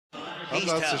I'm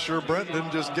not so sure Brent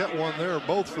didn't just get one there,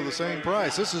 both for the same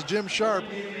price. This is Jim Sharp.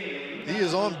 He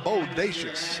is on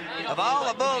Bodacious. Of all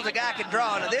the bulls a guy can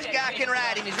draw, now this guy can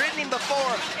ride him. He's ridden him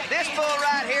before. This bull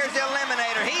right here is the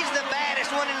Eliminator. He's the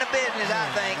baddest one in the business, I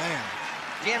think. Man.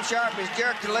 Jim Sharp is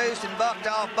jerked loose and bucked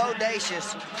off.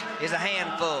 Bodacious is a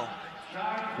handful.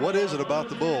 What is it about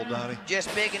the bull, Donnie?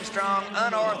 Just big and strong,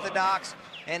 unorthodox,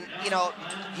 and, you know,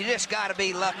 you just got to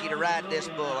be lucky to ride this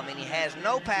bull. I mean, he has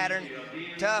no pattern.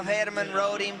 Tough Hedeman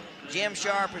rode him. Jim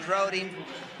Sharp has rode him.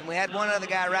 And we had one other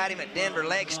guy ride him at Denver,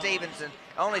 Leg Stevenson.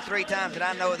 Only 3 times that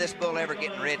I know of this bull ever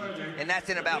getting ridden. And that's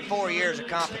in about 4 years of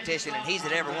competition, and he's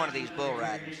at every one of these bull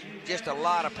ridings. Just a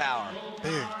lot of power.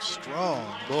 Big,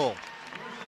 strong bull.